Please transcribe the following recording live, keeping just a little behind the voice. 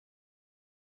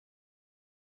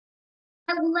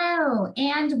Hello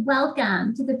and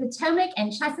welcome to the Potomac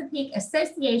and Chesapeake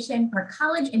Association for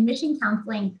College Admission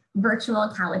Counseling Virtual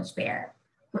College Fair.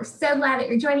 We're so glad that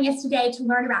you're joining us today to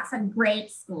learn about some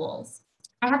great schools.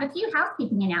 I have a few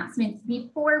housekeeping announcements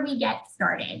before we get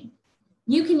started.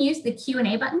 You can use the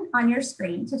Q&A button on your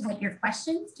screen to type your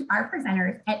questions to our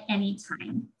presenters at any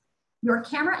time. Your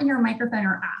camera and your microphone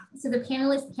are off, so the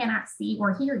panelists cannot see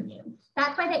or hear you.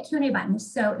 That's why that Q&A button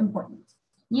is so important.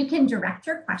 You can direct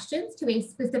your questions to a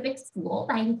specific school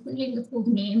by including the school's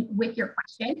name with your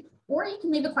question, or you can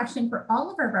leave a question for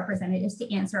all of our representatives to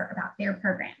answer about their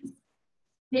programs.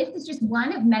 This is just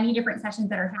one of many different sessions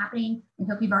that are happening. We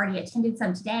hope you've already attended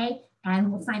some today,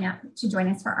 and will sign up to join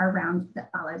us for our round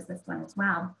that follows this one as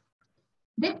well.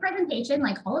 This presentation,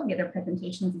 like all of the other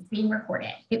presentations, is being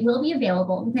recorded. It will be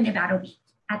available within about a week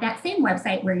at that same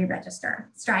website where you register,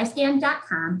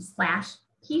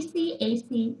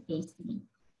 stryscan.com/PCACAC.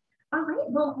 All right,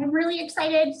 well, I'm really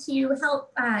excited to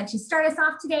help to start us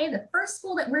off today. The first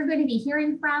school that we're going to be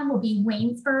hearing from will be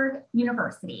Waynesburg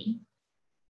University.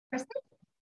 Kristen?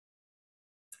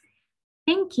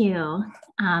 Thank you.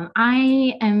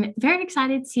 I am very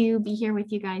excited to be here with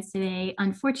you guys today.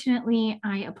 Unfortunately,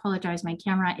 I apologize, my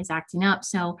camera is acting up,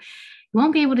 so you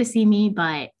won't be able to see me,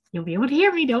 but you'll be able to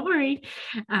hear me, don't worry.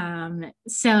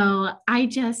 So I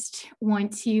just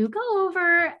want to go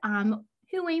over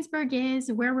who Waynesburg is,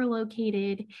 where we're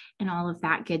located, and all of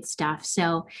that good stuff.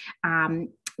 So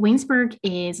Waynesburg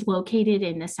is located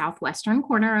in the southwestern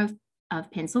corner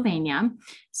of Pennsylvania.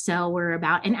 So we're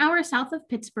about an hour south of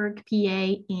Pittsburgh,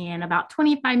 PA, and about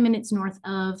 25 minutes north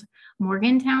of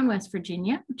Morgantown, West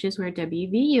Virginia, which is where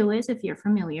WVU is, if you're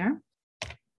familiar.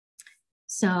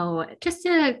 So just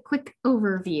a quick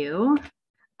overview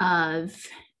of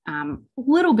a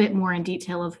little bit more in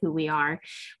detail of who we are.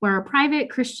 We're a private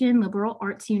Christian liberal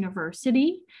arts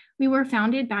university. We were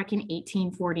founded back in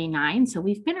 1849, so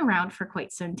we've been around for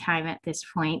quite some time at this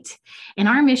point. And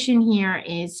our mission here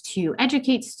is to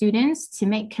educate students to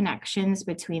make connections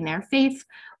between their faith,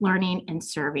 learning, and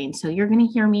serving. So you're going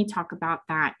to hear me talk about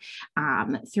that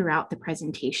throughout the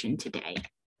presentation today.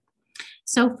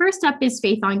 So first up is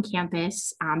faith on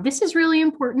campus. This is really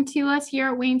important to us here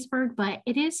at Waynesburg, but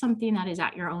it is something that is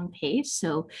at your own pace.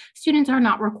 So students are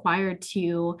not required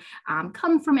to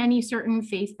come from any certain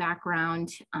faith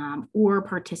background or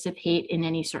participate in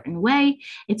any certain way.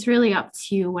 It's really up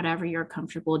to whatever you're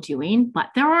comfortable doing, but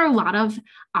there are a lot of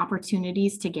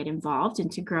opportunities to get involved and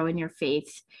to grow in your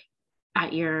faith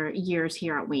at your years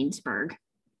here at Waynesburg.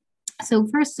 So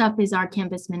first up is our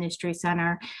Campus Ministry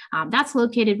Center. That's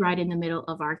located right in the middle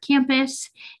of our campus,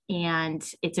 and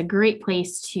it's a great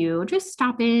place to just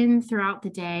stop in throughout the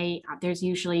day. There's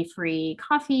usually free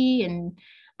coffee and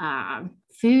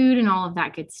food and all of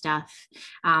that good stuff.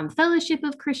 Fellowship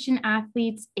of Christian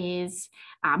Athletes is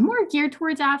more geared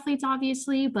towards athletes,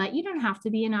 obviously, but you don't have to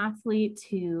be an athlete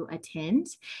to attend.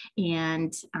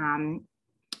 And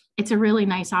it's a really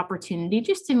nice opportunity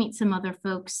just to meet some other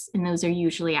folks, and those are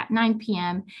usually at 9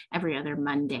 p.m. every other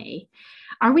Monday.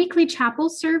 Our weekly chapel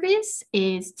service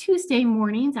is Tuesday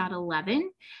mornings at 11.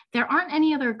 There aren't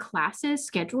any other classes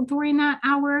scheduled during that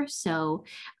hour, so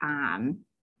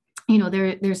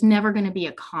there's never going to be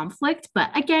a conflict,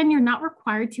 but again, you're not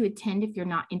required to attend if you're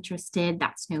not interested.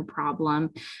 That's no problem.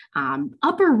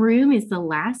 Upper room is the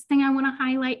last thing I want to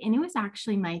highlight, and it was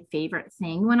actually my favorite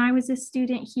thing when I was a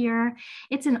student here.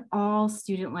 It's an all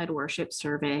student-led worship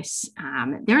service.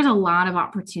 There's a lot of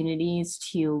opportunities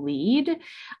to lead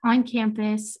on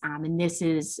campus, and this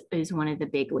is one of the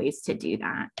big ways to do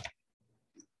that.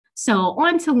 So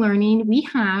on to learning, we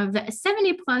have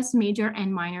 70 plus major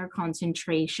and minor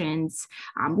concentrations.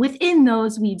 Within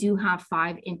those, we do have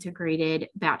 5 integrated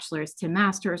bachelor's to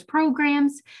master's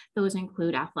programs. Those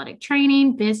include athletic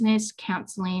training, business,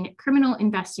 counseling, criminal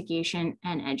investigation,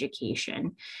 and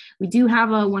education. We do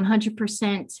have a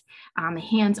 100%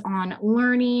 hands-on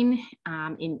learning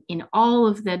in all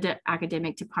of the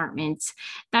academic departments.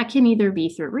 That can either be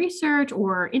through research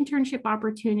or internship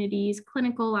opportunities,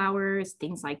 clinical hours,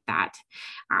 things like that.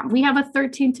 We have a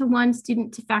 13-to-1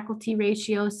 student to faculty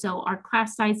ratio, so our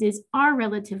class sizes are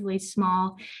relatively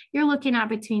small. You're looking at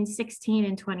between 16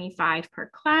 and 25 per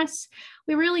class.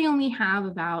 We really only have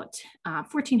about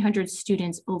 1,400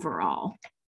 students overall.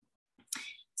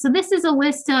 So this is a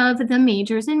list of the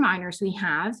majors and minors we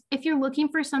have. If you're looking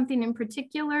for something in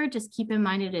particular, just keep in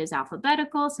mind it is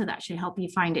alphabetical, so that should help you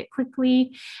find it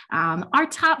quickly. Our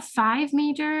top 5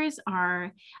 majors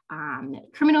are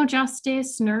criminal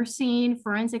justice, nursing,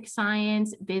 forensic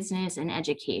science, business, and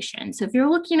education. So if you're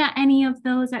looking at any of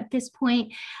those at this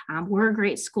point, we're a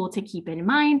great school to keep in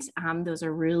mind. Those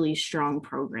are really strong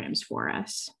programs for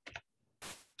us.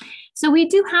 So we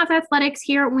do have athletics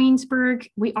here at Waynesburg.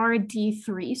 We are a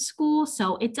D3 school,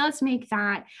 so it does make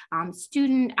that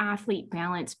student-athlete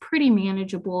balance pretty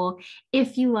manageable.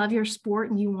 If you love your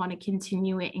sport and you want to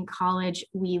continue it in college,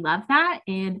 we love that.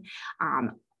 And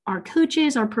our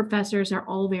coaches, our professors are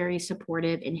all very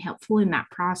supportive and helpful in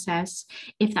that process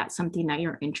if that's something that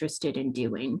you're interested in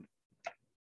doing.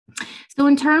 So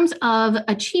in terms of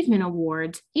achievement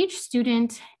awards, each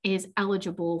student is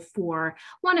eligible for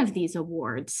one of these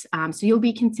awards. So you'll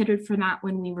be considered for that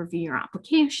when we review your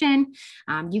application.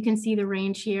 You can see the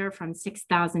range here from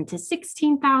 6,000 to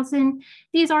 16,000.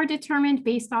 These are determined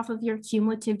based off of your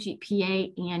cumulative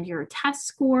GPA and your test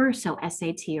score, so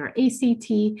SAT or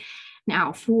ACT.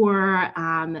 Now for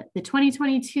the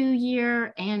 2022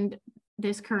 year and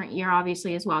this current year,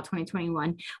 obviously, as well,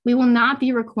 2021, we will not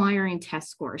be requiring test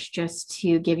scores, just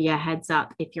to give you a heads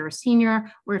up if you're a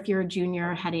senior or if you're a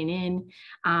junior heading in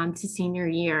to senior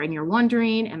year and you're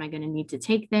wondering, am I going to need to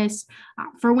take this?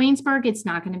 For Waynesburg, it's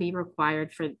not going to be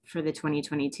required for the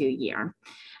 2022 year.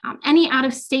 Any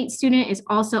out-of-state student is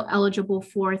also eligible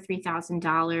for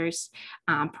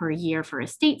 $3,000 per year for a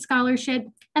state scholarship.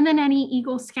 And then any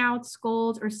Eagle Scouts,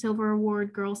 Gold, or Silver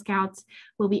Award Girl Scouts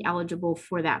will be eligible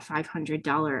for that $500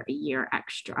 a year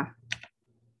extra.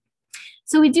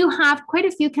 So we do have quite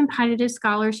a few competitive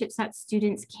scholarships that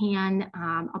students can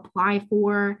apply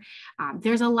for.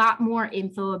 There's a lot more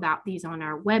info about these on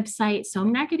our website, so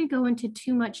I'm not going to go into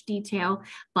too much detail,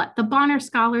 but the Bonner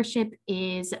Scholarship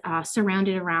is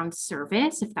surrounded around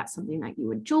service. If that's something that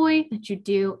you enjoy, that you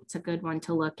do, it's a good one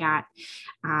to look at.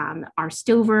 Our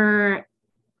Stover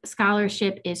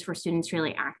Scholarship is for students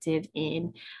really active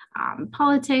in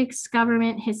politics,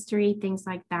 government, history, things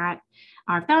like that.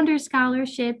 Our Founders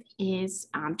Scholarship is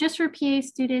just for PA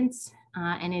students,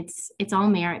 and it's all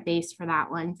merit-based for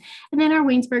that one. And then our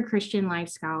Waynesburg Christian Life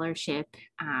Scholarship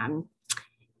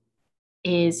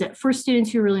is for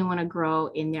students who really want to grow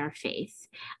in their faith.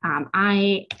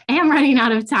 I am running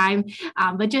out of time,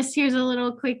 but just here's a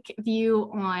little quick view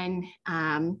on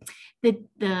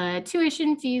the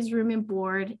tuition fees, room and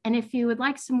board. And if you would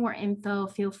like some more info,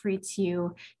 feel free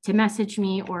to message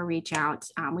me or reach out.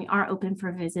 We are open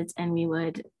for visits and we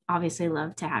would obviously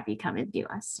love to have you come and view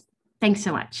us. Thanks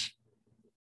so much.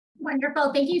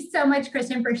 Wonderful. Thank you so much,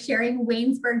 Kristen, for sharing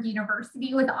Waynesburg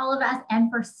University with all of us and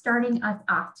for starting us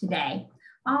off today.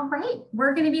 All right,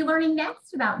 we're going to be learning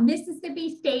next about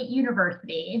Mississippi State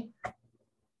University.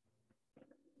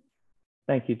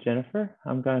 Thank you, Jennifer.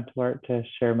 I'm going to work to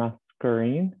share my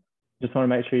screen. Just want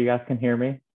to make sure you guys can hear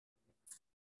me.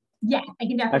 Yes, I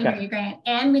can definitely hear you, Grant.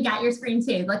 And we got your screen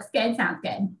too. Looks good, sounds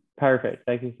good. Perfect.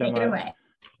 Thank you so much. Take it away.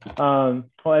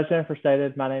 Well, as Jennifer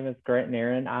stated, my name is Grant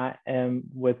Nairn. I am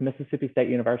with Mississippi State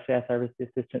University. I serve as the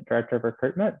Assistant Director of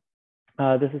Recruitment.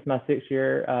 This is my 6th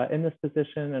year in this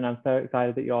position, and I'm so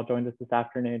excited that you all joined us this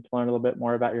afternoon to learn a little bit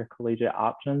more about your collegiate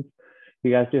options.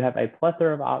 You guys do have a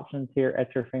plethora of options here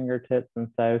at your fingertips, and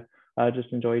so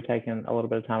just enjoy you taking a little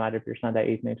bit of time out of your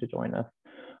Sunday evening to join us.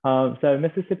 So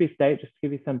Mississippi State, just to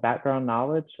give you some background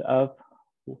knowledge of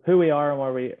who we are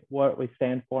and what we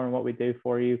stand for and what we do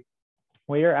for you.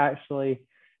 We are actually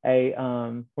we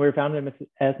were founded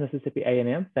as Mississippi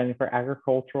A&M, standing for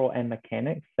Agricultural and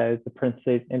Mechanics, so the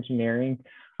parentheses engineering,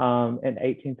 in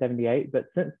 1878. But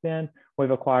since then,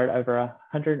 we've acquired over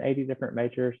 180 different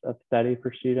majors of study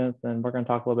for students, and we're going to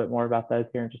talk a little bit more about those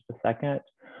here in just a second.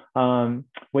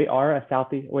 We are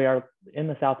in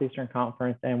the Southeastern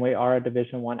Conference, and we are a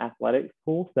Division I athletics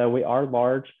school, so we are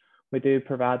large. We do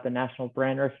provide the national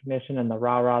brand recognition and the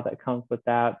rah-rah that comes with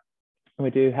that. We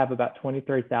do have about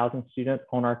 23,000 students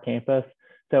on our campus.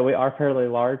 So we are fairly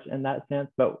large in that sense,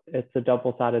 but it's a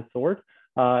double-sided sword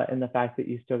in the fact that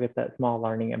you still get that small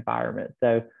learning environment.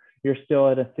 So you're still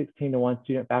at a 16-to-1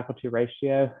 student faculty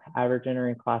ratio, average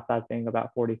entering class size being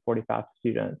about 40-45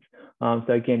 students. So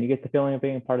again, you get the feeling of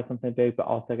being a part of something big, but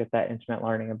also get that intimate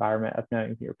learning environment of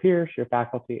knowing your peers, your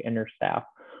faculty, and your staff.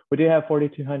 We do have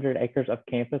 4,200 acres of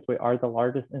campus. We are the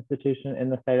largest institution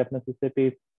in the state of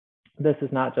Mississippi. This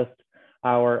is not just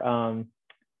our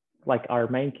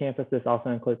main campus. This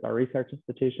also includes our research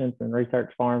institutions and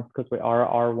research farms, because we are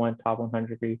R1 top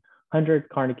 100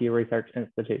 Carnegie Research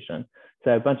Institution.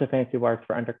 So a bunch of fancy words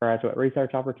for undergraduate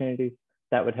research opportunities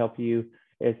that would help you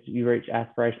as you reach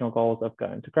aspirational goals of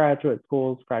going to graduate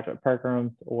schools, graduate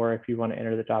programs, or if you want to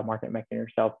enter the job market, making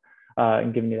yourself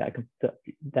and giving you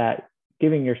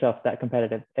giving yourself that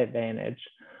competitive advantage.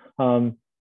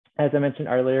 As I mentioned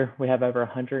earlier, we have over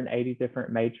 180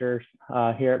 different majors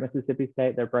here at Mississippi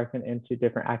State. They're broken into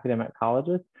different academic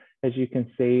colleges, as you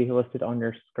can see listed on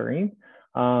your screen.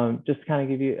 Just to kind of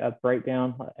give you a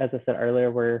breakdown, as I said earlier,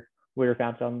 we were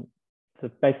founded on the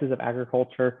basis of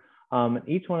agriculture. And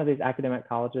each one of these academic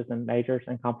colleges and majors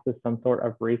encompasses some sort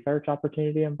of research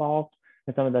opportunity involved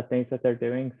in some of the things that they're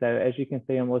doing. So as you can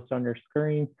see them listed on your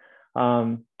screen,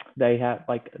 they have,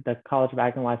 like, the College of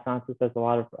Ag and Life Sciences does a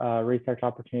lot of research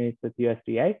opportunities with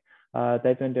USDA.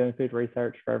 They've been doing food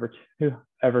research for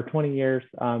over 20 years,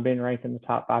 being ranked in the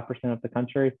top 5% of the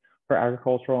country for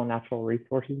agricultural and natural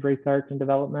resources research and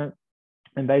development.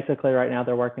 And basically right now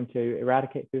they're working to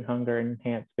eradicate food hunger and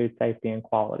enhance food safety and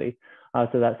quality.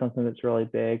 So that's something that's really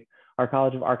big. Our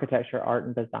College of Architecture, Art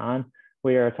and Design,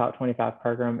 we are a top 25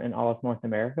 program in all of North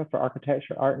America for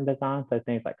architecture, art, and design. So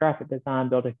things like graphic design,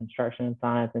 building construction and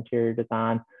science, interior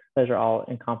design, those are all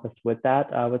encompassed with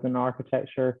that within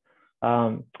architecture.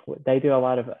 They do a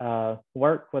lot of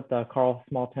work with the Carl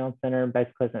Small Town Center,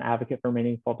 basically as an advocate for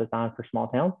meaningful design for small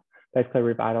towns, basically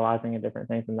revitalizing and different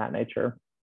things in that nature.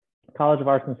 College of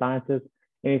Arts and Sciences,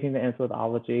 anything that ends with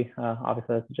ology,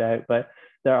 obviously that's a joke, but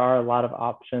there are a lot of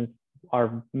options.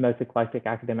 Our most eclectic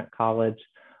academic college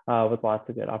with lots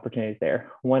of good opportunities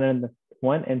there. One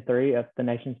in three of the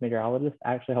nation's meteorologists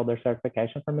actually hold their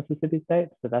certification from Mississippi State,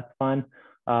 so that's fun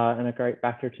and a great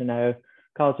factor to know.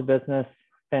 College of Business,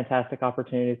 fantastic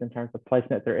opportunities in terms of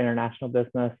placement through international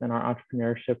business and our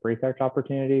entrepreneurship research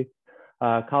opportunities.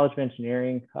 College of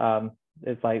Engineering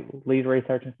is like lead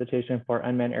research institution for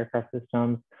unmanned aircraft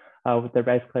systems. They're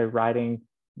basically writing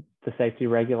the safety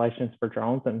regulations for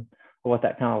drones and what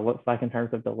that kind of looks like in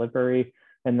terms of delivery.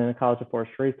 And then the College of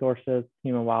Forest Resources,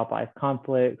 human wildlife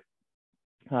conflicts,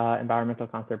 environmental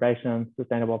conservation,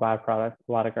 sustainable byproducts,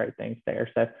 a lot of great things there.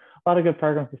 So a lot of good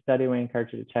programs to study. We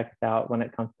encourage you to check us out when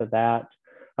it comes to that.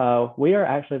 We are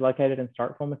actually located in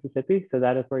Starkville, Mississippi. So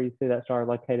that is where you see that star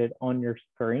located on your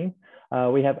screen.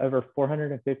 We have over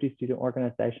 450 student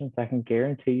organizations. I can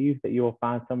guarantee you that you will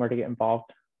find somewhere to get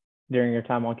involved during your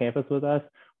time on campus with us.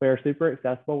 We are super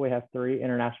accessible. We have 3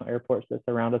 international airports that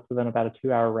surround us within about a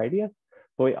 2-hour radius.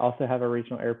 But we also have a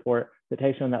regional airport that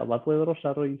takes you on that lovely little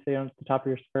shuttle you see on the top of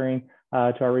your screen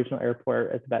to our regional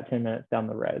airport. It's about 10 minutes down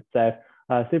the road. So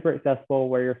super accessible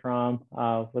where you're from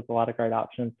with a lot of great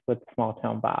options with the small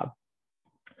town vibe.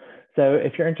 So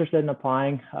if you're interested in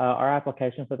applying, our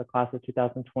application for the class of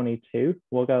 2022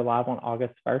 will go live on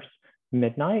August 1st,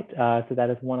 midnight. So that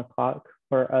is 1 o'clock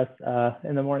for us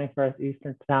in the morning for us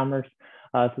Eastern timers.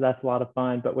 So that's a lot of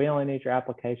fun, but we only need your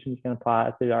application. You can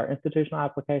apply through our institutional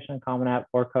application, Common App,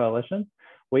 or Coalition.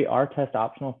 We are test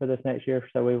optional for this next year,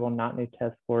 so we will not need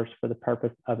test scores for the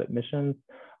purpose of admissions,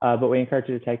 but we encourage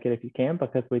you to take it if you can,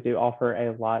 because we do offer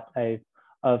a lot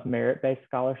of merit-based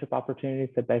scholarship opportunities,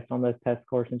 so based on those test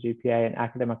scores and GPA and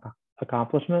academic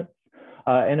accomplishments.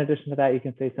 In addition to that, you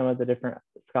can see some of the different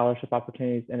scholarship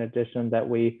opportunities in addition that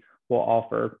we will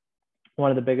offer. One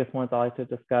of the biggest ones I like to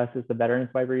discuss is the veterans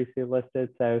waiver you see listed.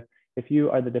 So if you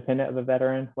are the dependent of a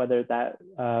veteran, whether that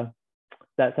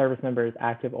service member is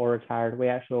active or retired, we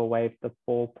actually will waive the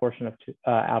full portion of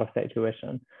out-of-state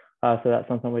tuition. So that's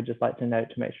something we'd just like to note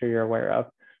to make sure you're aware of.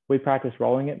 We practice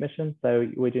rolling admissions, so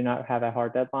we do not have a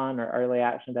hard deadline or early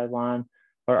action deadline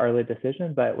or early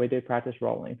decision, but we do practice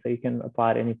rolling. So you can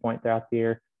apply at any point throughout the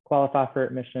year, qualify for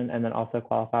admission, and then also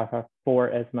qualify for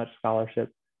as much scholarship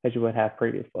as you would have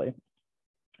previously.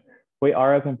 We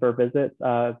are open for visits,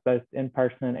 both in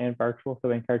person and virtual, so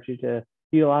we encourage you to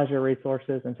utilize your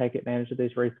resources and take advantage of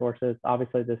these resources.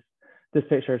 Obviously, this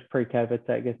picture is pre-COVID,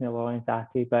 so it gives me a little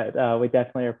anxiety, but we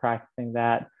definitely are practicing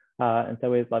that, and so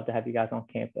we'd love to have you guys on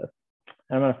campus.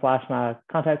 And I'm going to flash my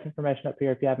contact information up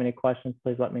here. If you have any questions,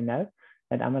 please let me know,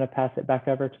 and I'm going to pass it back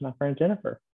over to my friend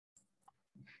Jennifer.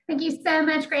 Thank you so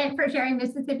much, Grant, for sharing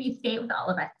Mississippi State with all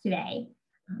of us today.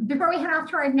 Before we head off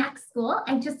to our next school,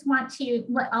 I just want to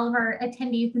let all of our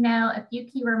attendees know a few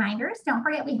key reminders. Don't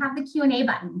forget we have the Q&A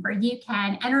button where you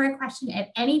can enter a question at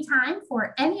any time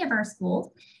for any of our schools.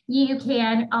 You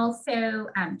can also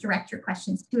direct your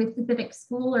questions to a specific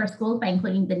school or schools by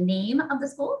including the name of the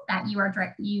school that you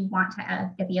want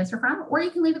to get the answer from, or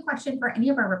you can leave a question for any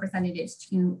of our representatives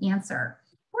to answer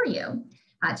for you.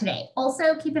 Today.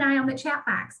 Also, keep an eye on the chat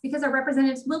box because our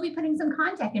representatives will be putting some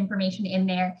contact information in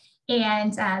there,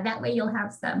 and that way you'll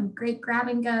have some great grab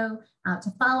and go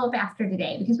to follow up after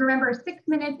today. Because remember, 6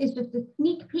 minutes is just a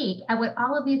sneak peek at what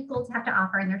all of these schools have to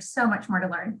offer, and there's so much more to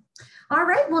learn. All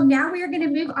right, well, now we are going to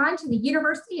move on to the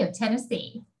University of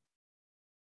Tennessee.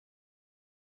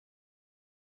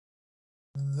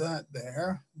 That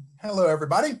there. Hello,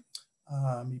 everybody.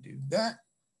 Let me do that.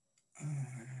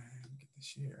 Get the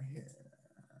share here.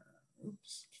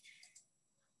 Oops.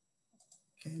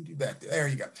 Can't do that. There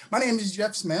you go. My name is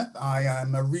Jeff Smith. I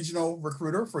am a regional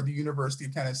recruiter for the University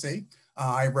of Tennessee.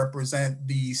 I represent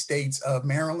the states of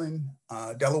Maryland,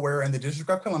 Delaware, and the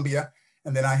District of Columbia.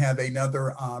 And then I have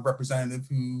another representative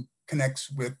who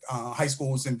connects with high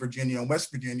schools in Virginia and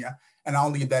West Virginia. And I'll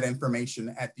leave that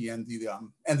information at the end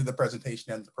of the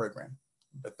presentation, end of the program.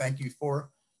 But thank you for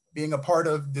being a part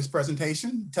of this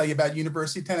presentation. Tell you about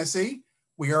University of Tennessee.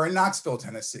 We are in Knoxville,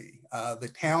 Tennessee.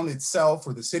 The town itself,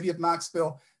 or the city of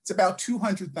Knoxville, it's about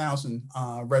 200,000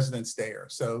 residents there.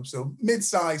 So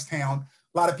mid-sized town.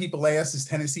 A lot of people ask, is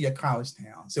Tennessee a college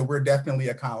town? So we're definitely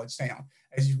a college town,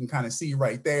 as you can kind of see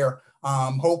right there.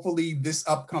 Hopefully this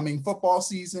upcoming football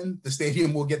season, the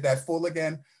stadium will get that full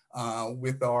again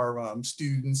with our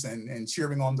students and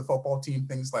cheering on the football team,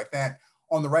 things like that.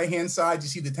 On the right-hand side, you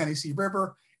see the Tennessee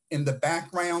River. In the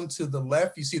background to the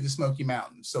left, you see the Smoky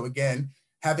Mountains. So again,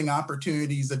 having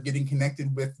opportunities of getting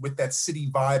connected with that city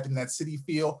vibe and that city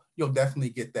feel, you'll definitely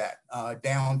get that.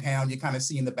 Downtown, you kind of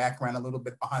see in the background a little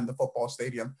bit behind the football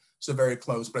stadium, so very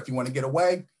close. But if you want to get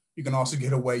away, you can also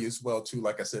get away as well too.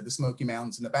 Like I said, the Smoky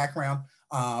Mountains in the background,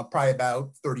 probably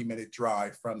about 30-minute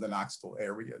drive from the Knoxville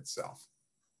area itself.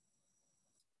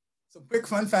 Some quick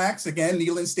fun facts. Again,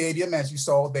 Neyland Stadium, as you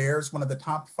saw there, is one of the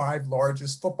top 5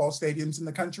 largest football stadiums in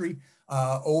the country.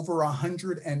 Over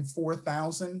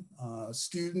 104,000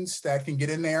 students that can get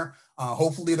in there.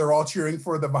 Hopefully they're all cheering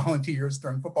for the Volunteers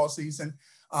during football season.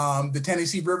 The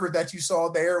Tennessee River that you saw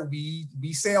there, we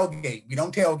sailgate, we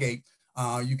don't tailgate.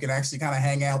 You can actually kind of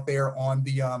hang out there on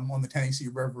the Tennessee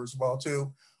River as well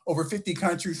too. Over 50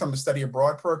 countries from the study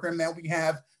abroad program that we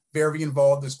have, very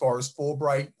involved as far as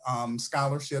Fulbright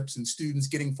scholarships and students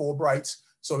getting Fulbrights.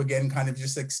 So again, kind of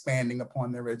just expanding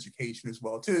upon their education as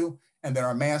well too. And then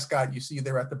our mascot you see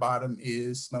there at the bottom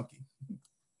is Smokey.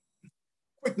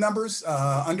 Quick numbers,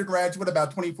 undergraduate,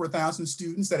 about 24,000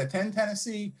 students that attend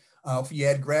Tennessee. If you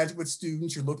add graduate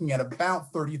students, you're looking at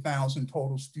about 30,000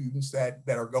 total students that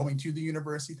are going to the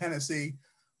University of Tennessee.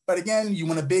 But again, you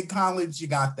want a big college, you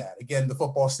got that. Again, the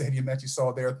football stadium that you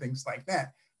saw there, things like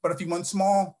that. But if you want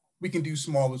small, we can do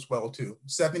small as well too.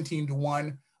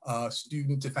 17-to-1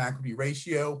 student to faculty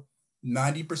ratio.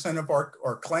 90% of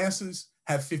our classes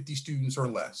have 50 students or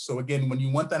less. So again, when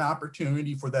you want that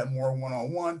opportunity for that more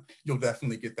one-on-one, you'll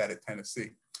definitely get that at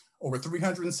Tennessee. Over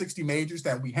 360 majors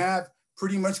that we have,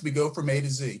 pretty much we go from A to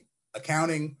Z.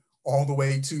 Accounting all the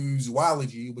way to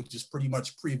zoology, which is pretty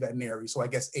much pre-veterinary. So I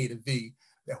guess A to V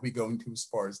that we go into as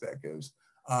far as that goes.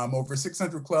 Over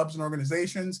 600 clubs and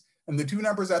organizations. And the 2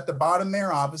 numbers at the bottom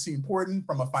there, obviously important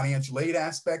from a financial aid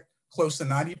aspect. Close to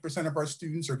 90% of our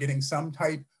students are getting some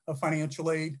type of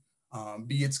financial aid,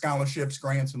 be it scholarships,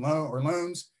 grants, and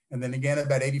loans. And then again,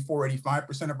 about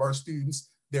 85% of our students,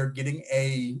 they're getting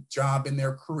a job in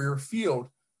their career field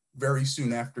very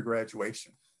soon after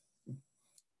graduation. The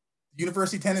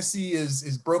University of Tennessee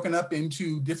is broken up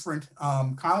into different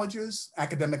colleges,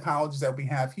 academic colleges that we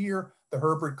have here. The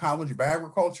Herbert College of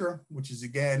Agriculture, which is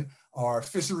again, our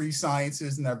fisheries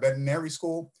sciences and our veterinary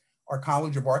school, our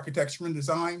College of Architecture and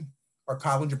Design, our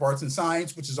College of Arts and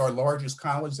Science, which is our largest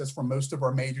college. That's where most of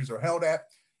our majors are held at.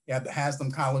 You have the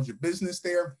Haslam College of Business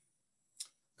there,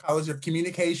 College of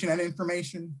Communication and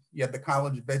Information. You have the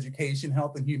College of Education,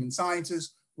 Health and Human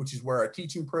Sciences, which is where our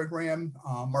teaching program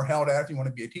are held at if you want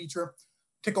to be a teacher.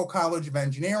 Tickle College of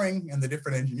Engineering and the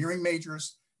different engineering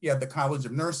majors. You have the College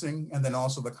of Nursing and then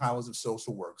also the College of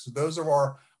Social Work. So those are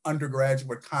our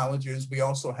undergraduate colleges. We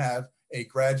also have a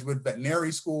graduate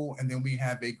veterinary school, and then we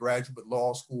have a graduate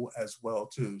law school as well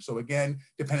too. So again,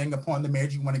 depending upon the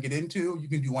major you want to get into, you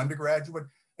can do undergraduate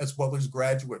as well as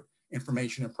graduate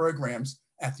information and programs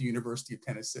at the University of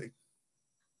Tennessee.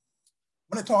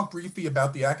 I want to talk briefly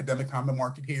about the academic common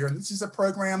market here. And this is a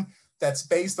program that's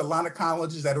based a lot of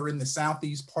colleges that are in the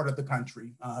southeast part of the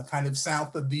country, kind of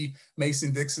south of the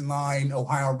Mason-Dixon line,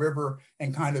 Ohio River,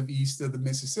 and kind of east of the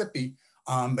Mississippi.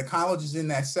 The colleges in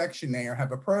that section there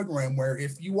have a program where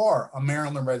if you are a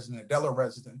Maryland resident, a Delaware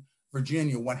resident,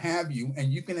 Virginia, what have you,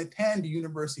 and you can attend the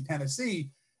University of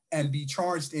Tennessee and be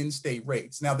charged in-state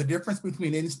rates. Now, the difference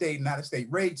between in-state and out-of-state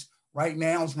rates right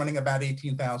now is running about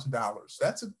 $18,000.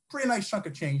 That's a pretty nice chunk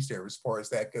of change there as far as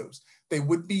that goes. There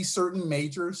would be certain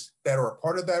majors that are a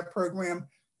part of that program.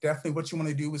 Definitely what you want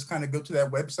to do is kind of go to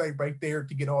that website right there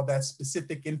to get all that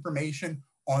specific information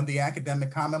on the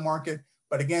academic common market.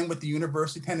 But again, with the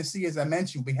University of Tennessee, as I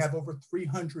mentioned, we have over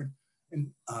 300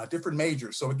 different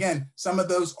majors. So again, some of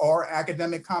those are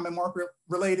academic common market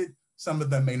related. Some of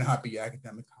them may not be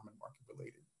academic common market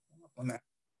related. On that.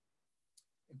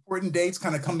 Important dates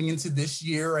kind of coming into this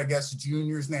year, I guess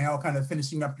juniors now kind of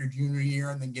finishing up your junior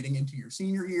year and then getting into your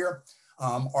senior year.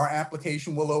 Our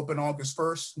application will open August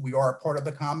 1st. We are a part of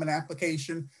the common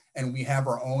application and we have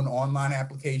our own online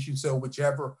application. So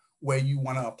whichever way you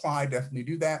want to apply, definitely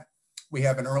do that. We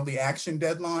have an early action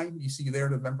deadline. You see there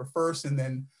November 1st, and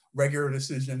then regular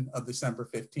decision of December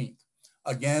 15th.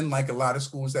 Again, like a lot of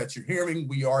schools that you're hearing,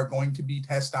 we are going to be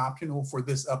test optional for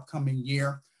this upcoming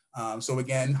year. So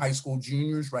again, high school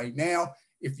juniors right now,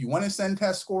 if you want to send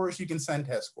test scores, you can send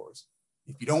test scores.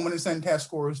 If you don't want to send test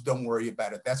scores, don't worry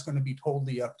about it. That's going to be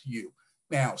totally up to you.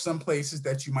 Now, some places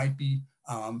that you might be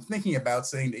thinking about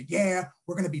saying that, yeah,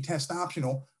 we're going to be test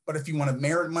optional, but if you want to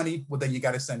merit money, well, then you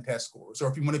got to send test scores. Or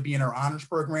if you want to be in our honors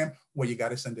program, well, you got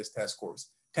to send us test scores.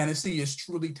 Tennessee is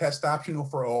truly test optional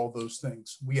for all those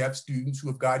things. We have students who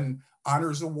have gotten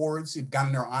honors awards, who've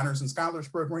gotten their honors and scholars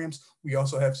programs. We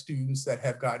also have students that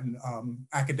have gotten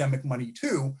academic money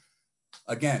too.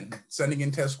 Again, sending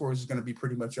in test scores is going to be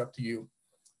pretty much up to you.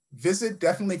 Visit,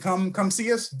 definitely come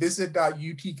see us,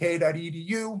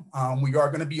 visit.utk.edu. We are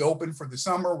going to be open for the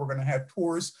summer. We're going to have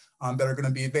tours that are going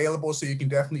to be available, so you can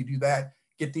definitely do that.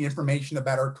 Get the information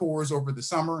about our tours over the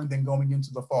summer and then going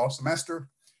into the fall semester.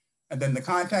 And then the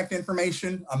contact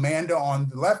information, Amanda on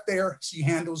the left there, she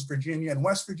handles Virginia and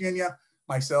West Virginia.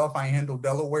 Myself, I handle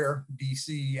Delaware,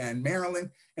 DC, and Maryland.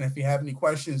 And if you have any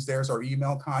questions, there's our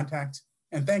email contact.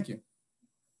 And thank you.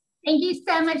 Thank you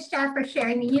so much, Jeff, for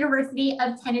sharing the University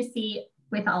of Tennessee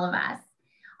with all of us.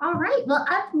 All right, well,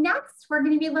 up next, we're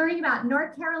going to be learning about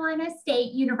North Carolina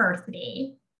State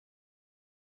University.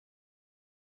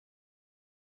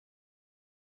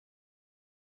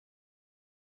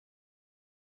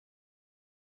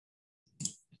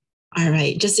 All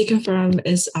right, just to confirm,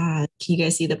 can you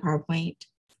guys see the PowerPoint?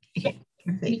 Okay,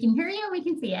 perfect. We can hear you, we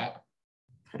can see it.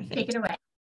 Perfect. Take it away.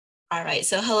 All right,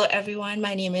 so hello everyone.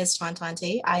 My name is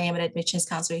Tante. I am an admissions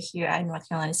counselor here at North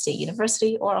Carolina State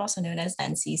University, or also known as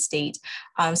NC State.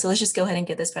 So let's just go ahead and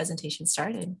get this presentation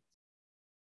started.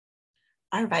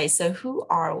 All right, so who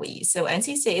are we? So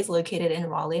NC State is located in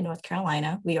Raleigh, North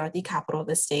Carolina. We are the capital of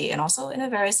the state and also in a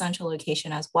very central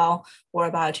location as well. We're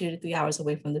about 2 to 3 hours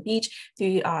away from the beach,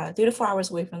 3 to 4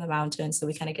 hours away from the mountains, so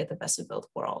we kind of get the best of both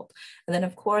worlds. And then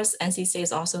of course, NC State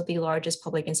is also the largest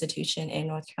public institution in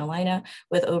North Carolina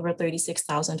with over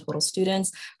 36,000 total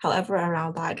students. However,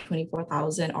 around that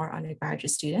 24,000 are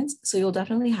undergraduate students. So you'll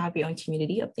definitely have your own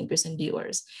community of thinkers and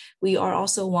doers. We are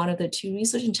also one of the 2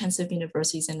 research-intensive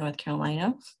universities in North Carolina.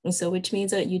 And so which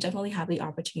means that you definitely have the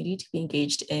opportunity to be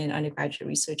engaged in undergraduate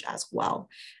research as well.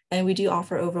 And we do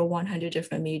offer over 100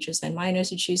 different majors and minors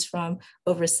to choose from,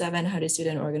 over 700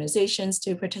 student organizations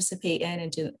to participate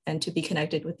in and to be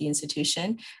connected with the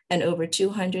institution, and over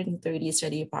 230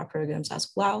 study abroad programs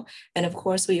as well. And of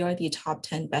course, we are the top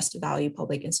 10 best value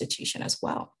public institution as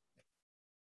well.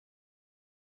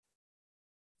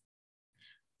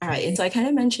 All right, and so I kind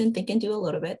of mentioned think and do a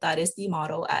little bit. That is the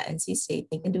motto at NC State,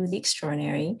 think and do the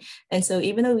extraordinary. And so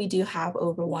even though we do have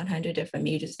over 100 different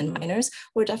majors and minors,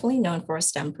 we're definitely known for our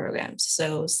STEM programs.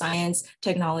 So science,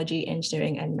 technology,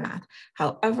 engineering, and math.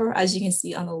 However, as you can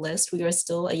see on the list, we are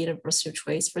still a university of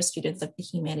choice for students of the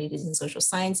humanities and social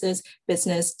sciences,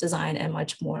 business, design, and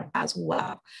much more as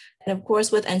well. And of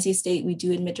course, with NC State, we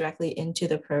do admit directly into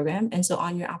the program. And so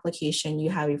on your application,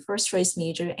 you have a first choice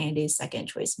major and a second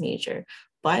choice major.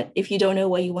 But if you don't know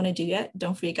what you want to do yet,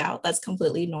 don't freak out. That's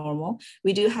completely normal.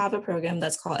 We do have a program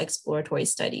that's called Exploratory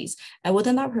Studies. And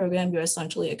within that program, you're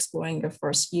essentially exploring your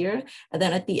first year. And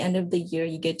then at the end of the year,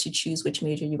 you get to choose which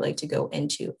major you'd like to go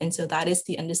into. And so that is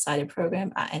the undecided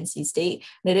program at NC State.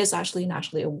 And it is actually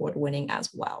nationally award-winning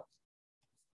as well.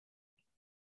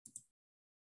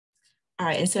 All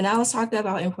right, and so now let's talk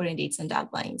about important dates and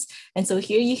deadlines. And so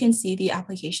here you can see the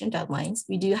application deadlines.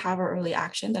 We do have our early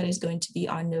action that is going to be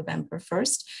on November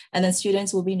 1st, and then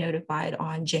students will be notified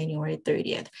on January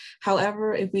 30th.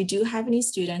 However, if we do have any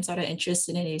students that are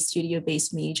interested in a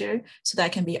studio-based major, so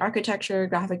that can be architecture,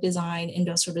 graphic design,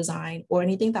 industrial design, or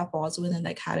anything that falls within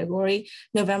that category,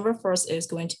 November 1st is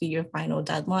going to be your final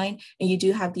deadline, and you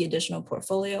do have the additional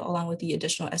portfolio along with the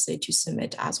additional essay to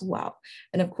submit as well.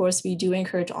 And of course, we do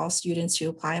encourage all students to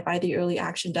apply by the early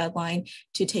action deadline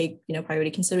to take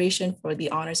priority consideration for the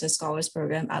honors and scholars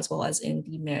program, as well as in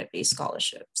the merit-based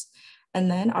scholarships. And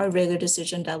then our regular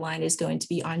decision deadline is going to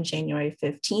be on January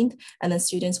 15th, and then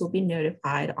students will be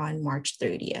notified on March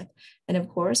 30th. And of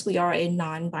course, we are a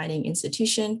non-binding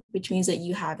institution, which means that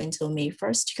you have until May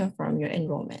 1st to confirm your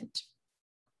enrollment.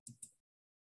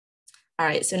 All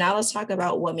right, so now let's talk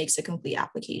about what makes a complete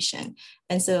application.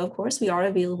 And so of course, we are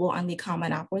available on the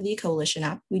Common App or the Coalition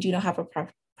app. We do not have a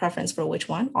preference for which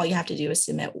one. All you have to do is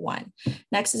submit one.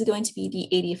 Next is going to be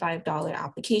the $85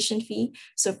 application fee.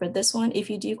 So for this one, if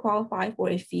you do qualify for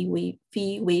a fee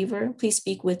waiver, please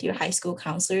speak with your high school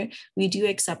counselor. We do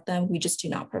accept them, we just do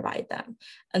not provide them.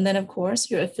 And then of course,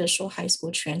 your official high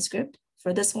school transcript,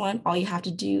 For this one, all you have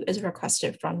to do is request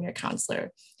it from your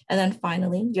counselor. And then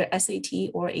finally, your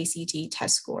SAT or ACT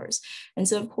test scores. And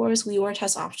so of course, we were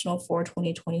test optional for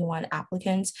 2021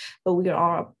 applicants, but we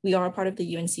are a part of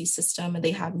the UNC system, and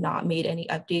they have not made any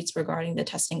updates regarding the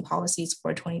testing policies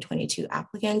for 2022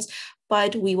 applicants.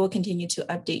 But we will continue to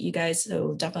update you guys,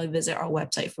 so definitely visit our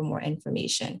website for more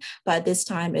information. But at this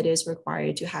time, it is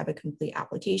required to have a complete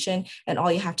application, and all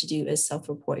you have to do is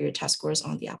self-report your test scores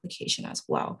on the application as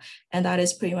well. And that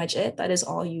is pretty much it. That is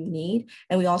all you need.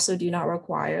 And we also do not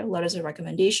require letters of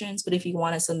recommendations, but if you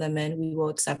want to send them in, we will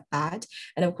accept that.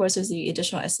 And of course, there's the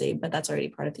additional essay, but that's already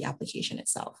part of the application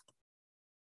itself.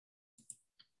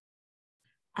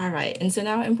 All right, and so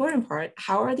now important part,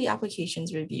 how are the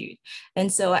applications reviewed? And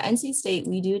so at NC State,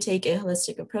 we do take a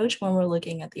holistic approach when we're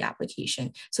looking at the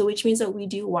application. So which means that we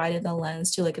do widen the lens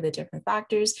to look at the different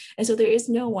factors. And so there is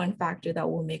no one factor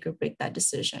that will make or break that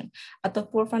decision. At the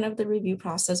forefront of the review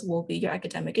process will be your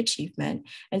academic achievement.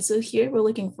 And so here we're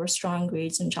looking for strong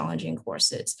grades in challenging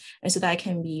courses. And so that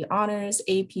can be honors,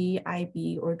 AP,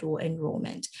 IB, or dual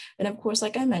enrollment. And of course,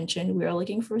 like I mentioned, we are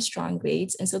looking for strong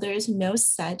grades. And so there is no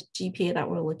set GPA that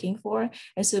we're looking for.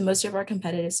 And so most of our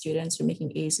competitive students are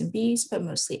making A's and B's, but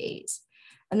mostly A's.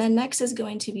 And then next is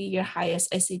going to be your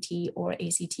highest SAT or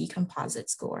ACT composite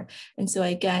score. And so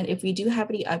again, if we do have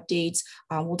any updates,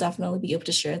 we'll definitely be able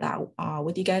to share that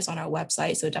with you guys on our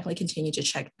website. So definitely continue to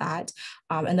check that.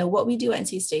 And then what we do at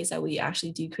NC State is that we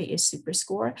actually do create a super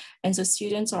score. And so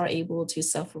students are able to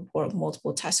self-report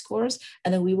multiple test scores.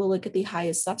 And then we will look at the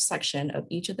highest subsection of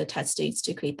each of the test states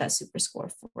to create that super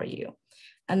score for you.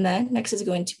 And then next is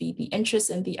going to be the interest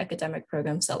in the academic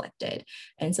program selected.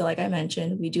 And so like I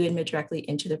mentioned, we do admit directly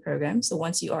into the program. So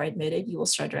once you are admitted, you will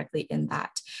start directly in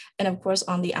that. And of course,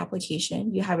 on the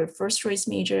application, you have a first choice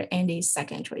major and a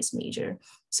second choice major.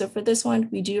 So for this one,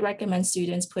 we do recommend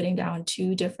students putting down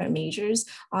 2 different majors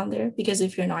on there, because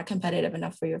if you're not competitive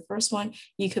enough for your first one,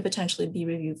 you could potentially be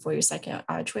reviewed for your second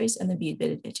choice and then be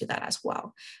admitted into that as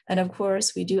well. And of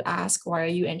course, we do ask, why are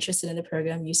you interested in the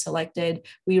program you selected?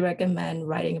 We recommend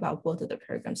writing about both of the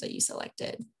programs that you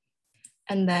selected.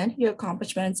 And then your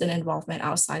accomplishments and involvement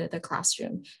outside of the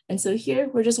classroom. And so here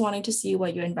we're just wanting to see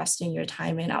what you're investing your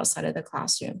time in outside of the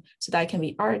classroom. So that can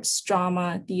be arts,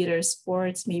 drama, theater,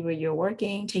 sports, maybe you're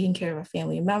working, taking care of a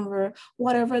family member,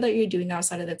 whatever that you're doing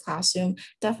outside of the classroom,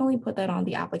 definitely put that on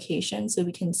the application so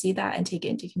we can see that and take it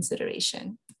into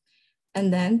consideration.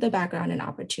 And then the background and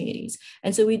opportunities.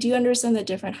 And so we do understand that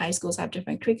different high schools have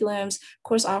different curriculums,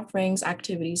 course offerings,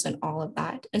 activities, and all of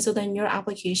that. And so then your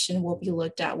application will be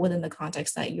looked at within the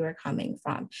context that you're coming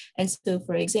from. And so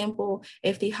for example,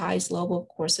 if the highest level of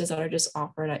courses that are just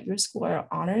offered at your school are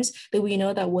honors, then we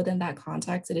know that within that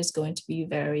context, it is going to be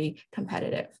very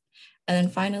competitive. And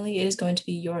then finally, it is going to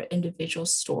be your individual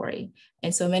story.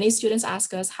 And so many students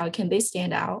ask us, how can they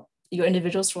stand out? Your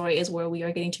individual story is where we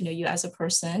are getting to know you as a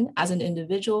person, as an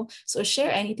individual. So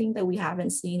share anything that we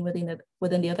haven't seen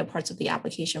within the other parts of the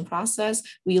application process.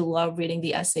 We love reading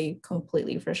the essay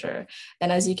completely for sure. And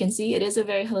as you can see, it is a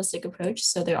very holistic approach.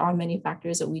 So there are many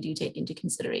factors that we do take into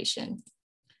consideration.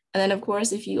 And then of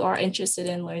course, if you are interested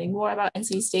in learning more about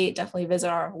NC State, definitely visit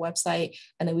our website.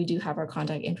 And then we do have our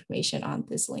contact information on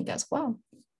this link as well.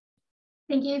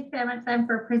 Thank you so much, Sam,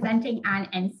 for presenting on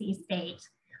NC State.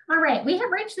 All right, we have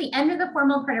reached the end of the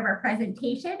formal part of our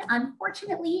presentation.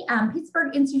 Unfortunately,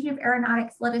 Pittsburgh Institute of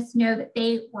Aeronautics let us know that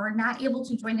they were not able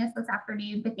to join us this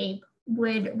afternoon, but they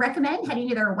would recommend heading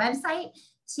to their website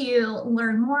to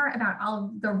learn more about all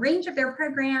of the range of their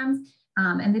programs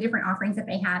and the different offerings that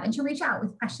they have, and to reach out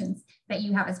with questions that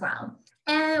you have as well.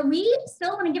 And we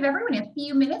still want to give everyone a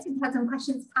few minutes. We've had some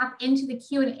questions pop into the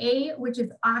Q&A, which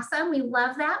is awesome. We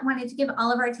love that. Wanted to give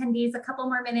all of our attendees a couple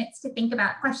more minutes to think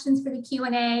about questions for the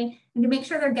Q&A and to make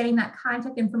sure they're getting that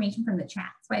contact information from the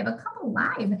chat. So I have a couple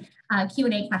live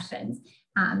Q&A questions.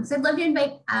 So I'd love to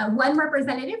invite one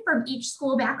representative from each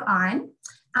school back on.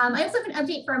 I also have an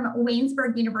update from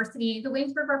Waynesburg University. The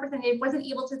Waynesburg representative wasn't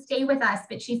able to stay with us,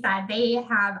 but she said they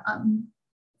have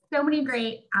so many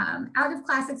great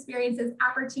out-of-class experiences,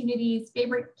 opportunities,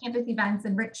 favorite campus events,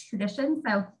 and rich traditions.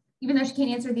 So even though she can't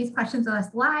answer these questions with us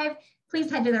live, please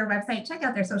head to their website, check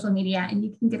out their social media, and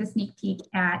you can get a sneak peek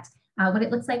at what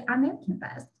it looks like on their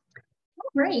campus.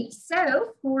 Great, so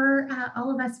for all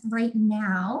of us right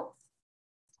now,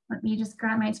 let me just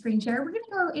grab my screen share. We're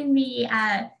gonna go in the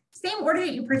same order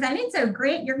that you presented. So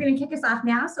Grant, you're gonna kick us off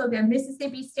now. So we'll go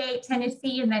Mississippi State,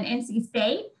 Tennessee, and then NC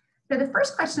State. So the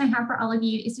first question I have for all of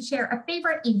you is to share a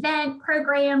favorite event,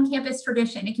 program, campus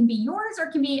tradition. It can be yours or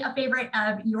it can be a favorite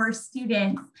of your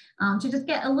students, to just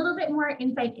get a little bit more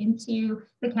insight into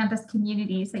the campus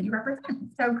communities that you represent.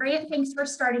 So Grant, thanks for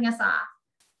starting us off.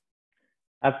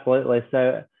 Absolutely.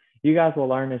 So you guys will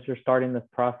learn as you're starting this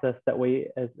process that we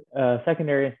as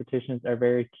secondary institutions are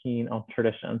very keen on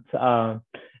traditions.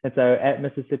 And so at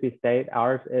Mississippi State,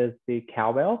 ours is the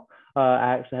cowbell.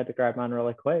 I actually had to grab mine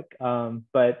really quick.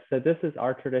 But so this is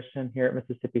our tradition here at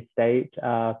Mississippi State.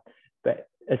 But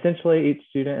essentially each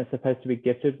student is supposed to be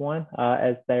gifted one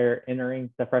as they're entering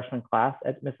the freshman class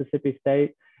at Mississippi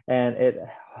State. And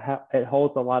it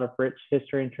holds a lot of rich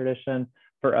history and tradition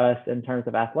for us in terms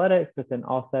of athletics, but then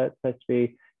also it's supposed to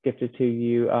be gifted to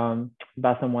you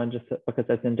by someone just because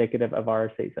that's indicative of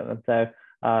our season. And so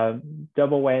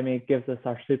double whammy gives us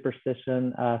our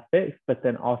superstition fix, but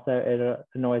then also it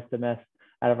annoys the mess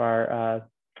out of our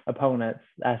opponents.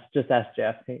 Just ask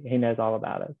Jeff, he knows all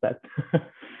about it. So.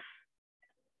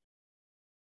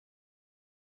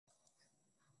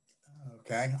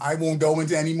 Okay, I won't go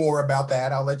into any more about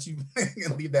that. I'll let you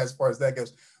leave that as far as that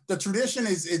goes. The tradition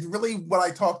is really what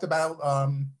I talked about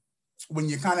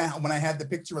when I had the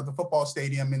picture of the football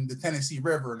stadium in the Tennessee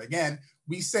River. And again,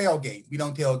 we sailgate, we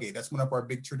don't tailgate. That's one of our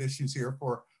big traditions here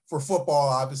for football,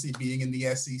 obviously being in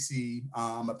the SEC,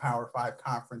 a Power 5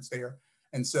 conference there.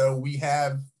 And so we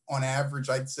have on average,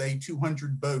 I'd say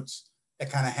 200 boats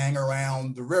that kind of hang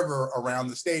around the river around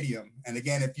the stadium. And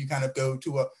again, if you kind of go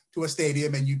to a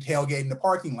stadium and you tailgate in the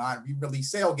parking lot, we really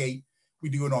sailgate. We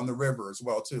do it on the river as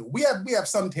well too. We have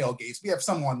some tailgates, we have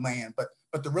some on land,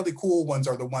 but the really cool ones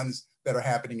are the ones that are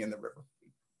happening in the river.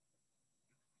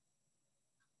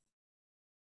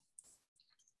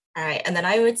 All right, and then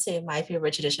I would say my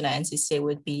favorite tradition at NC State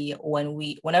would be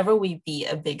whenever we beat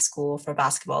a big school for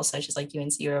basketball, such as like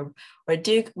UNC or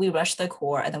Duke, we rush the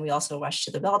court, and then we also rush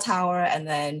to the bell tower, and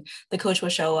then the coach will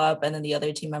show up, and then the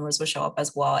other team members will show up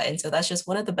as well. And so that's just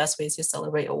one of the best ways to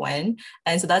celebrate a win.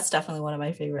 And so that's definitely one of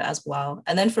my favorite as well.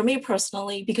 And then for me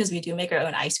personally, because we do make our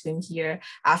own ice cream here,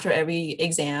 after every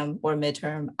exam or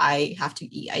midterm, I have to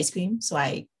eat ice cream. So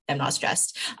I am not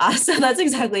stressed. So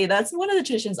that's one of the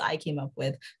traditions I came up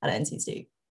with at NC State.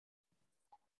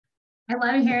 I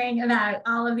love hearing about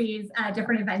all of these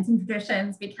different events and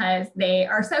traditions because they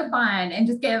are so fun and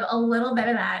just give a little bit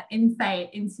of that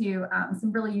insight into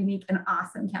some really unique and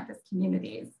awesome campus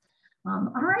communities.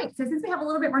 All right, so since we have a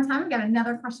little bit more time, we've got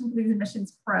another question for these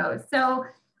admissions pros. So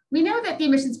we know that the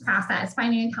admissions process,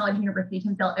 finding a college university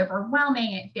can feel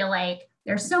overwhelming and feel like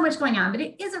there's so much going on, but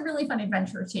it is a really fun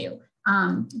adventure too.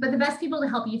 But the best people to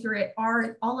help you through it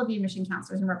are all of the admission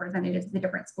counselors and representatives of the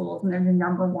different schools, and they're the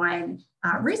 #1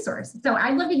 resource. So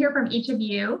I'd love to hear from each of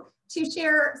you to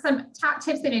share some top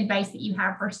tips and advice that you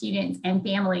have for students and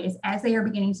families as they are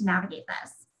beginning to navigate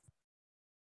this.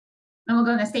 And we'll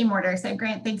go in the same order. So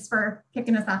Grant, thanks for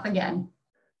kicking us off again.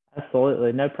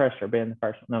 Absolutely, no pressure being the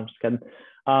first one. No, I'm just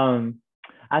kidding.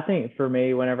 I think for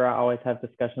me, whenever I always have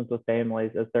discussions with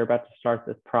families as they're about to start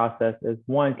this process is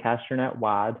one, cast your net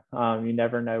wide. You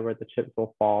never know where the chips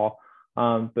will fall.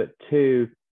 But two,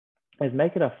 is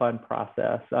make it a fun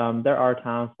process. There are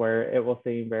times where it will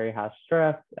seem very high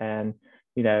stress and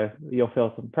you'll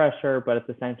feel some pressure, but at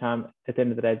the same time, at the end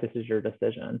of the day, this is your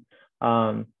decision.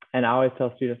 And I always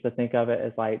tell students to think of it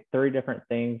as like 3 different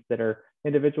things that are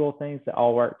individual things that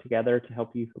all work together to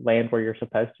help you land where you're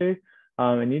supposed to.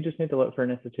 And you just need to look for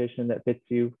an institution that fits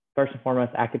you first and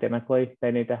foremost academically. They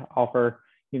need to offer,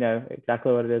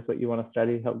 exactly what it is, what you want to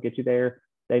study, help get you there.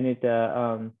 They need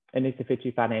to, it needs to fit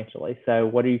you financially. So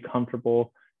what are you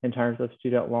comfortable in terms of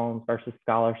student loans versus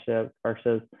scholarships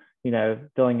versus,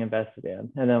 feeling invested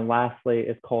in? And then lastly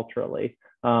is culturally.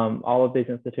 All of these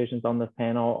institutions on this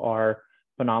panel are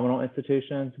phenomenal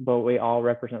institutions, but we all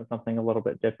represent something a little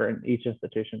bit different. Each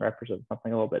institution represents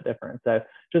something a little bit different. So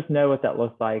just know what that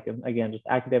looks like. And again, just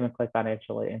academically,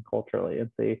 financially, and culturally,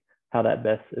 and see how that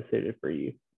best is suited for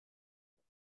you.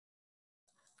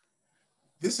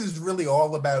 This is really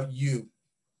all about you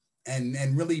and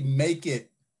really make it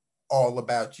all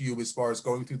about you as far as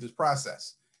going through this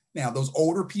process. Now, those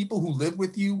older people who live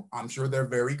with you, I'm sure they're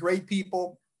very great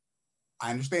people. I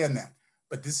understand that.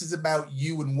 But this is about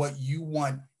you and what you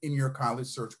want in your college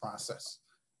search process.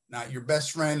 Not your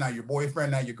best friend, not your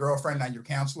boyfriend, not your girlfriend, not your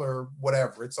counselor,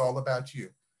 whatever. It's all about you.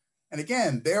 And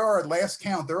again, there are, at last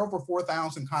count, there are over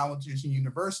 4,000 colleges and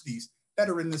universities that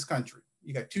are in this country.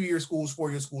 You got 2-year schools,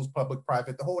 4-year schools, public,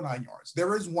 private, the whole 9 yards.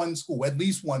 There is one school, at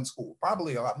least one school,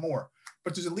 probably a lot more,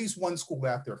 but there's at least one school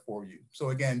out there for you.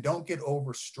 So again, don't get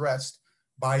overstressed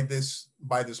by this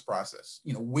process.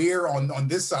 We're on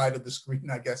this side of the screen,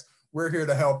 I guess, we're here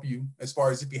to help you as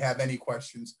far as if you have any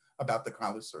questions about the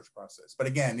college search process. But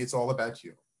again, it's all about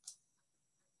you.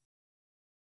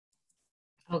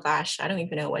 Oh gosh, I don't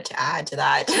even know what to add to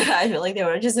that. I feel like there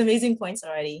were just amazing points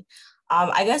already.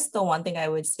 I guess the one thing I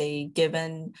would say,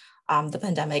 given the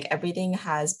pandemic, everything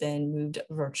has been moved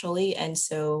virtually. And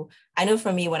so I know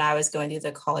for me, when I was going through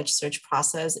the college search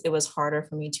process, it was harder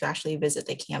for me to actually visit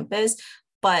the campus.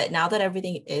 But now that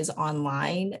everything is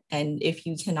online, and if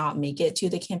you cannot make it to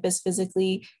the campus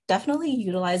physically, definitely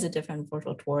utilize the different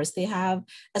virtual tours they have,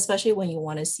 especially when you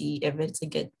want to see if it's a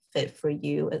good fit for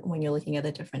you when you're looking at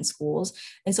the different schools.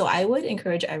 And so I would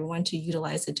encourage everyone to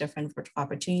utilize the different virtual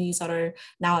opportunities that are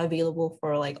now available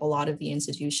for like a lot of the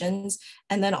institutions.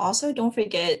 And then also don't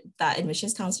forget that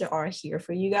admissions counselors are here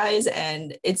for you guys.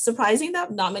 And it's surprising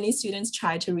that not many students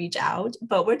try to reach out,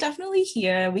 but we're definitely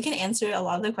here. We can answer a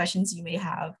lot of the questions you may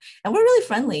have. And we're really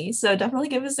friendly. So definitely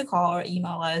give us a call or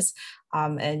email us.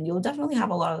 And you'll definitely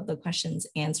have a lot of the questions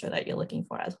answered that you're looking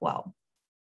for as well.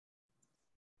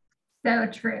 So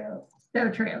true, so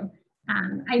true.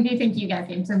 I do think you guys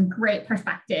gave some great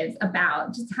perspectives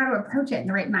about just how to approach it and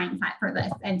the right mindset for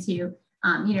this, and to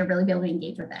really be able to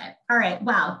engage with it. All right,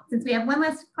 well, since we have one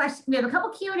last question, we have a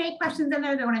couple Q&A questions in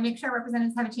there that I want to make sure our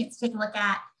representatives have a chance to take a look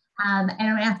at. And I'm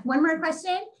going to ask one more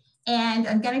question, and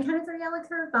I'm going to kind of throw you a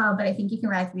curveball, but I think you can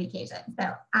rise to the occasion.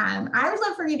 So I would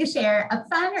love for you to share a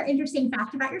fun or interesting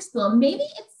fact about your school. Maybe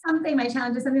it's something, my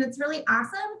challenge is something that's really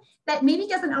awesome that maybe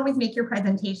doesn't always make your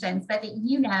presentations, but that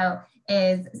you know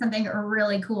is something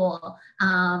really cool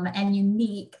and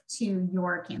unique to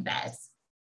your campus.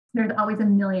 There's always a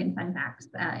million fun facts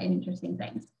and interesting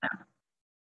things. So,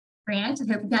 Grant, I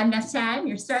hope you got enough time.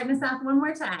 You're starting us off one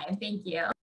more time. Thank you.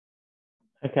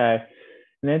 Okay.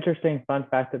 An interesting fun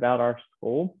fact about our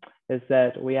school is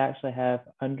that we actually have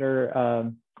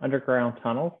underground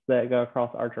tunnels that go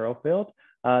across our drill field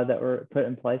that were put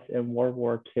in place in World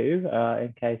War II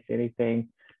in case anything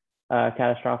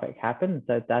catastrophic happened.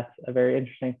 So that's a very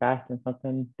interesting fact and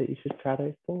something that you should try to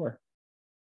explore.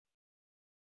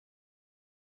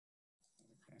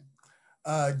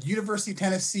 University of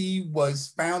Tennessee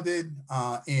was founded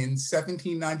in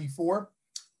 1794.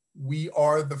 We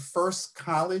are the first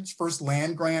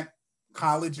land grant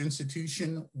college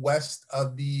institution west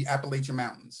of the Appalachian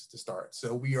Mountains to start.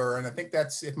 So we are, and I think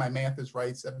that's, if my math is right,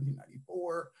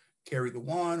 1794, carry the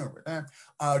one over there,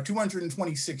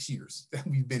 226 years that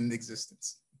we've been in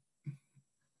existence.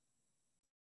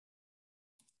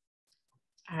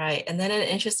 All right, and then an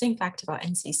interesting fact about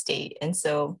NC State. And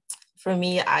so for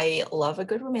me, I love a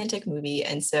good romantic movie.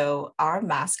 And so our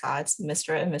mascots,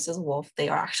 Mr. and Mrs. Wolf, they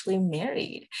are actually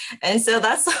married. And so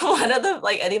that's one of the,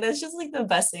 I think that's just the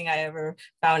best thing I ever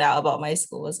found out about my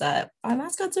school, is that our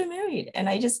mascots are married. And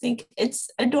I just think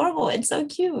it's adorable. It's so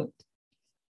cute.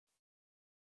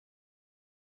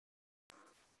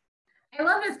 I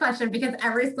love this question because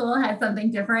every school has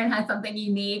something different, has something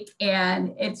unique,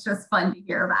 and it's just fun to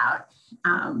hear about.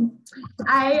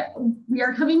 We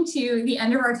are coming to the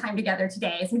end of our time together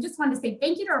today. So I just wanted to say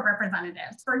thank you to our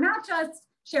representatives for not just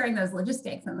sharing those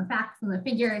logistics and the facts and the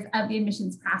figures of the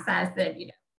admissions process that,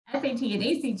 SAT and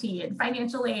ACT and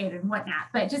financial aid and whatnot,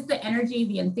 but just the energy,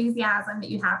 the enthusiasm that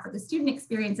you have for the student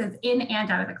experiences in and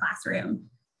out of the classroom.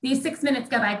 These 6 minutes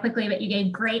go by quickly, but you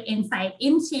gave great insight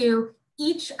into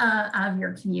each of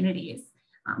your communities.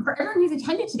 For everyone who's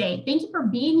attended today, thank you for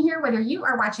being here, whether you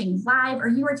are watching live or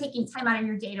you are taking time out of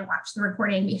your day to watch the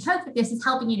recording. We hope that this is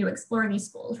helping you to explore these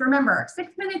schools. Remember,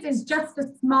 6 minutes is just a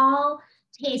small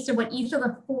taste of what each of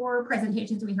the 4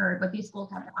 presentations we heard, what these schools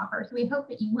have to offer. So we hope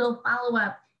that you will follow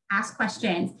up, ask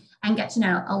questions, and get to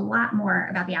know a lot more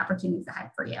about the opportunities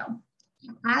ahead for you.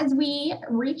 As we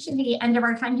reach the end of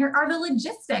our time here are the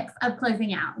logistics of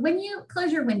closing out. When you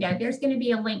close your window, there's going to be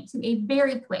a link to a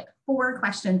very quick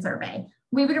 4-question survey.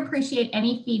 We would appreciate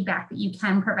any feedback that you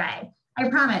can provide. I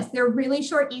promise they're really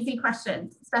short, easy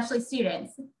questions, especially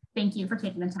students. Thank you for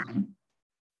taking the time.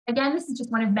 Again, this is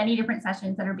just one of many different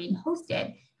sessions that are being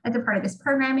hosted as a part of this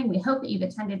programming. We hope that you've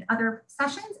attended other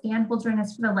sessions and will join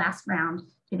us for the last round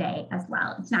today as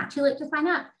well. It's not too late to sign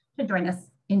up to join us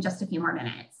in just a few more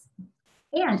minutes.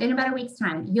 And in about a week's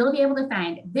time, you'll be able to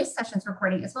find this session's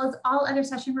recording as well as all other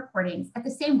session recordings at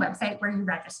the same website where you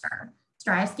register,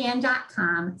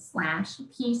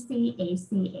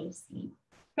 strivescan.com/PCACAC.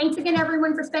 Thanks again,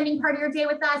 everyone, for spending part of your day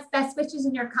with us. Best wishes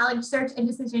in your college search and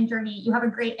decision journey. You have a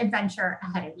great adventure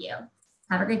ahead of you.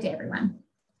 Have a great day, everyone.